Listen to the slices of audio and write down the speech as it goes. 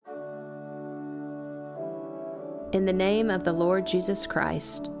In the name of the Lord Jesus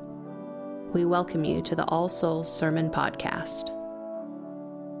Christ, we welcome you to the All Souls Sermon Podcast.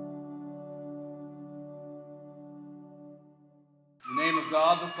 In the name of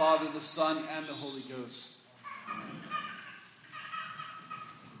God, the Father, the Son, and the Holy Ghost. Amen.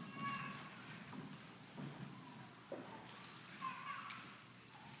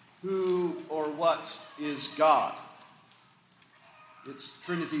 Who or what is God? It's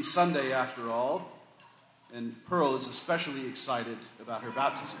Trinity Sunday, after all, and Pearl is especially excited about her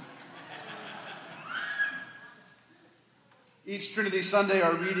baptism. Each Trinity Sunday,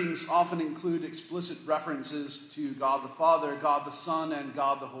 our readings often include explicit references to God the Father, God the Son, and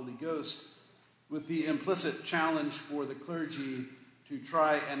God the Holy Ghost, with the implicit challenge for the clergy to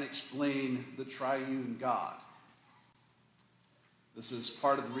try and explain the triune God. This is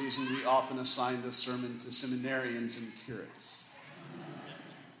part of the reason we often assign this sermon to seminarians and curates.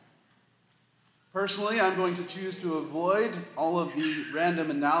 Personally, I'm going to choose to avoid all of the random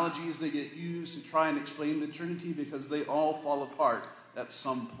analogies that get used to try and explain the Trinity because they all fall apart at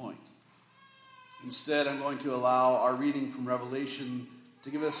some point. Instead, I'm going to allow our reading from Revelation to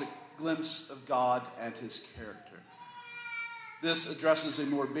give us a glimpse of God and his character. This addresses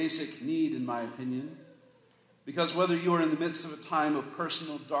a more basic need, in my opinion, because whether you are in the midst of a time of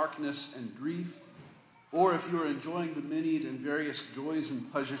personal darkness and grief, or if you are enjoying the many and various joys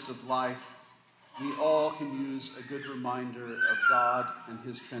and pleasures of life, we all can use a good reminder of God and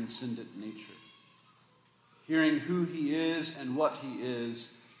his transcendent nature. Hearing who he is and what he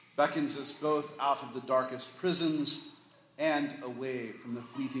is beckons us both out of the darkest prisons and away from the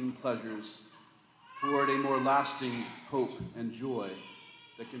fleeting pleasures toward a more lasting hope and joy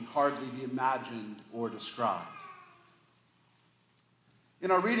that can hardly be imagined or described. In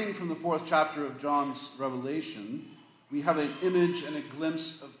our reading from the 4th chapter of John's Revelation, we have an image and a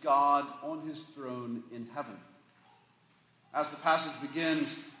glimpse of God on his throne in heaven. As the passage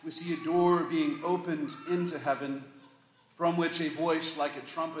begins, we see a door being opened into heaven, from which a voice like a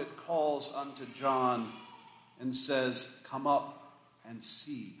trumpet calls unto John and says, "Come up and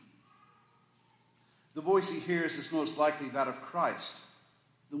see." The voice he hears is most likely that of Christ,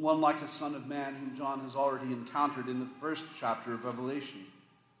 the one like a son of man whom John has already encountered in the 1st chapter of Revelation.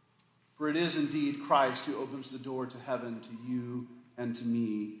 For it is indeed Christ who opens the door to heaven to you and to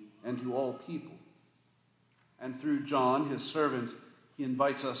me and to all people. And through John, his servant, he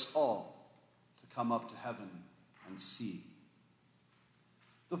invites us all to come up to heaven and see.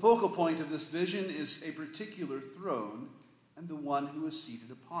 The focal point of this vision is a particular throne and the one who is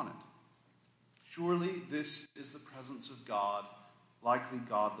seated upon it. Surely this is the presence of God, likely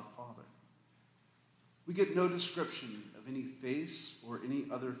God the Father. We get no description of any face or any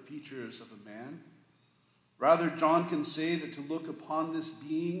other features of a man. Rather, John can say that to look upon this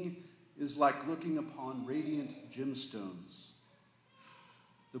being is like looking upon radiant gemstones.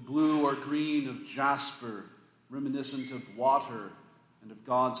 The blue or green of jasper, reminiscent of water and of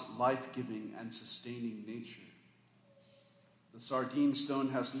God's life-giving and sustaining nature. The sardine stone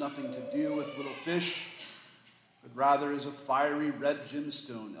has nothing to do with little fish, but rather is a fiery red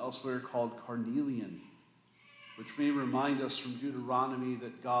gemstone, elsewhere called carnelian, which may remind us from Deuteronomy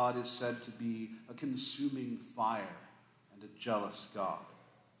that God is said to be a consuming fire and a jealous God.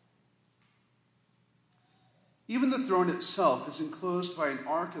 Even the throne itself is enclosed by an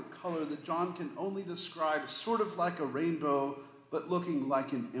arc of color that John can only describe sort of like a rainbow, but looking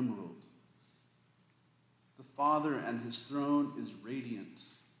like an emerald. The Father and his throne is radiant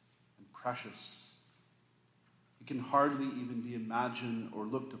and precious. It can hardly even be imagined or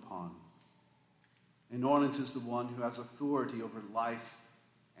looked upon. And on it is the one who has authority over life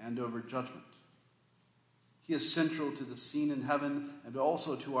and over judgment. He is central to the scene in heaven and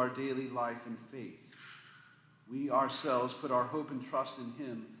also to our daily life and faith. We ourselves put our hope and trust in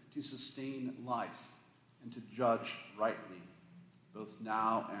him to sustain life and to judge rightly, both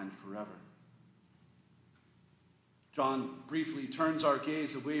now and forever. John briefly turns our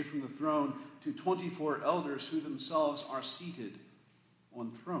gaze away from the throne to 24 elders who themselves are seated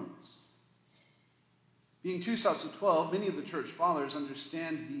on thrones. Being two sets of 12, many of the church fathers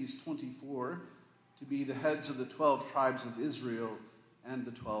understand these 24 to be the heads of the 12 tribes of Israel and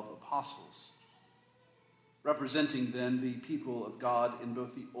the 12 apostles, representing then the people of God in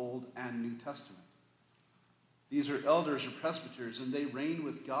both the Old and New Testament. These are elders or presbyters, and they reign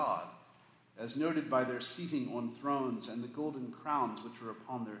with God, as noted by their seating on thrones and the golden crowns which are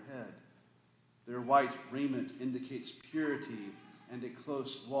upon their head. Their white raiment indicates purity and a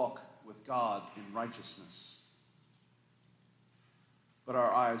close walk with God in righteousness. But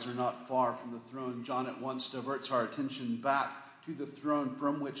our eyes are not far from the throne. John at once diverts our attention back to the throne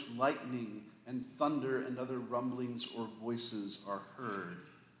from which lightning and thunder and other rumblings or voices are heard.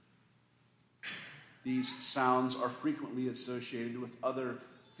 These sounds are frequently associated with other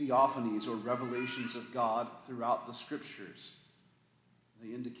theophanies or revelations of God throughout the Scriptures.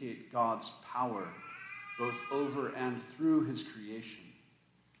 They indicate God's power, both over and through his creation.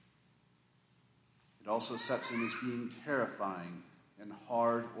 It also sets him as being terrifying and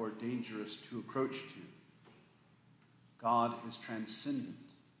hard or dangerous to approach to. God is transcendent.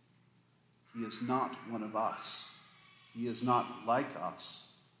 He is not one of us. He is not like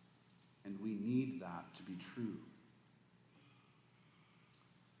us, and we need that to be true.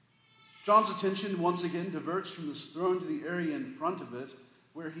 John's attention once again diverts from this throne to the area in front of it,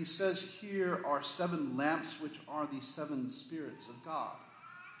 where he says, "Here are 7 lamps, which are the 7 spirits of God."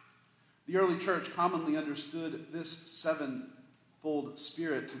 The early church commonly understood this 7-fold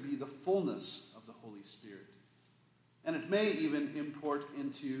spirit to be the fullness of the Holy Spirit. And it may even import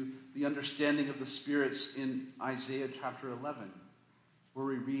into the understanding of the spirits in Isaiah chapter 11, where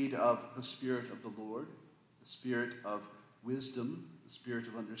we read of the Spirit of the Lord, the Spirit of wisdom, the Spirit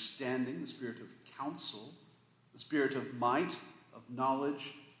of understanding, the Spirit of counsel, the Spirit of might, of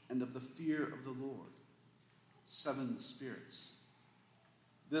knowledge, and of the fear of the Lord. 7 spirits.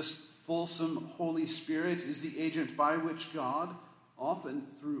 This fulsome Holy Spirit is the agent by which God, often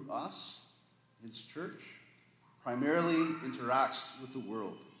through us, his church, primarily interacts with the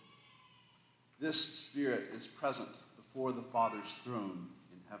world. This Spirit is present before the Father's throne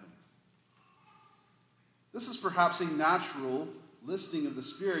in heaven. This is perhaps a natural listing of the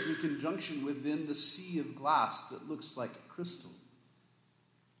Spirit in conjunction within the sea of glass that looks like crystal.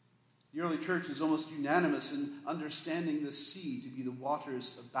 The early church is almost unanimous in understanding the sea to be the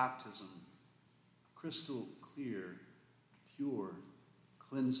waters of baptism, crystal clear, pure,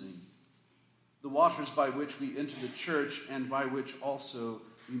 cleansing, the waters by which we enter the church and by which also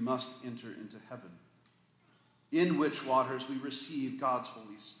we must enter into heaven, in which waters we receive God's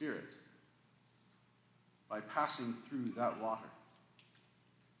Holy Spirit by passing through that water,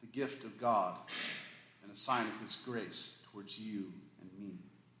 the gift of God and a sign of his grace towards you and me,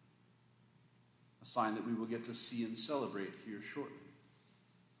 a sign that we will get to see and celebrate here shortly.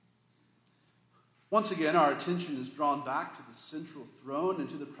 Once again, our attention is drawn back to the central throne and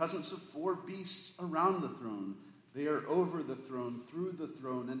to the presence of 4 beasts around the throne. They are over the throne, through the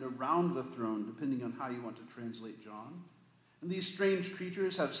throne, and around the throne, depending on how you want to translate John. And these strange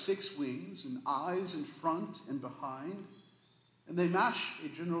creatures have 6 wings and eyes in front and behind, and they match a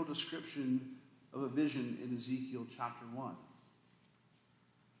general description of a vision in Ezekiel chapter 1.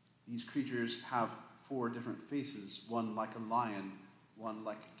 These creatures have 4 different faces, one like a lion, one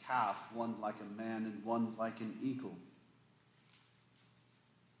like a calf, one like a man, and one like an eagle.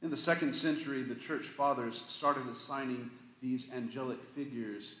 In the 2nd century, the church fathers started assigning these angelic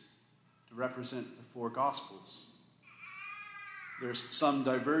figures to represent the 4 Gospels. There's some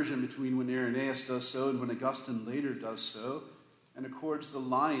diversion between when Irenaeus does so and when Augustine later does so, and accords the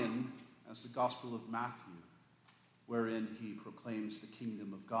lion as the Gospel of Matthew, wherein he proclaims the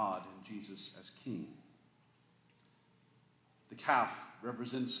kingdom of God and Jesus as king. The calf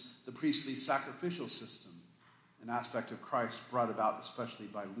represents the priestly sacrificial system, an aspect of Christ brought about especially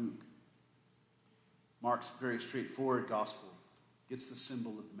by Luke. Mark's very straightforward gospel gets the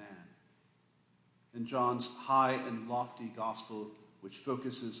symbol of man. And John's high and lofty gospel, which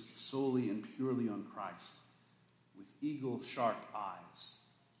focuses solely and purely on Christ, with eagle-sharp eyes,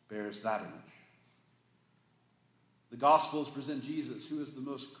 bears that image. The Gospels present Jesus, who is the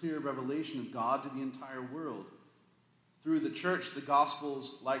most clear revelation of God to the entire world. Through the church, the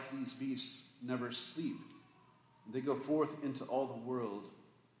Gospels, like these beasts, never sleep. They go forth into all the world,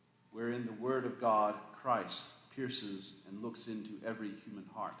 wherein the Word of God, Christ, pierces and looks into every human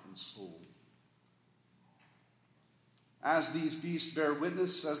heart and soul. As these beasts bear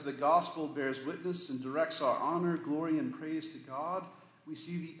witness, as the gospel bears witness and directs our honor, glory, and praise to God, we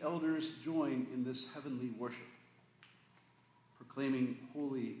see the elders join in this heavenly worship, proclaiming,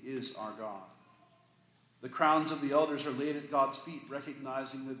 "Holy is our God." The crowns of the elders are laid at God's feet,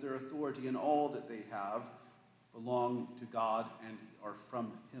 recognizing that their authority and all that they have belong to God and are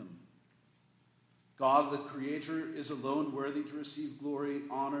from him. God, the Creator, is alone worthy to receive glory,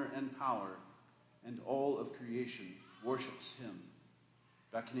 honor, and power, and all of creation worships him,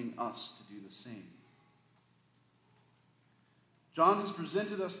 beckoning us to do the same. John has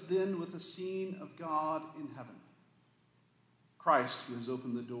presented us then with a scene of God in heaven. Christ, who has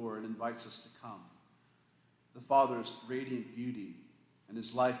opened the door and invites us to come. The Father's radiant beauty and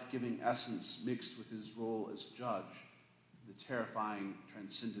his life-giving essence mixed with his role as judge, the terrifying,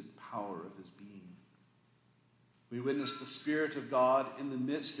 transcendent power of his being. We witness the Spirit of God in the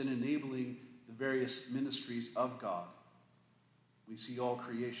midst and enabling the various ministries of God. We see all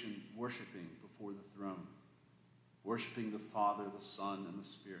creation worshiping before the throne, worshiping the Father, the Son, and the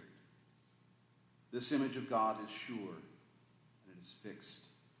Spirit. This image of God is sure and it is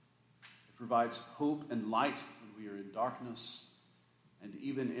fixed. It provides hope and light when we are in darkness, and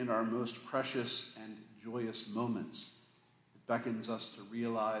even in our most precious and joyous moments. It beckons us to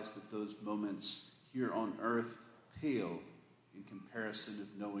realize that those moments here on earth pale in comparison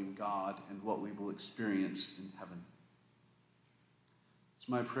of knowing God and what we will experience in heaven.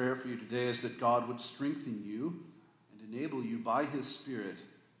 So my prayer for you today is that God would strengthen you and enable you by his Spirit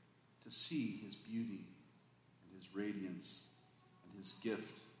to see his beauty and his radiance and his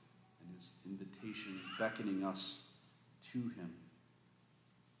gift and his invitation beckoning us to him.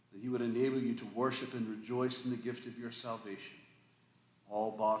 That he would enable you to worship and rejoice in the gift of your salvation,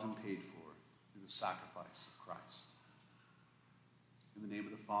 all bought and paid for through the sacrifice of Christ. In the name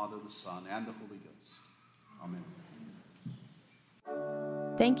of the Father, the Son, and the Holy Ghost. Amen.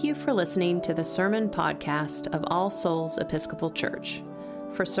 Thank you for listening to the sermon podcast of All Souls Episcopal Church.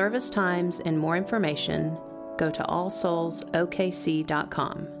 For service times and more information, go to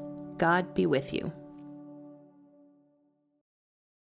allsoulsokc.com. God be with you.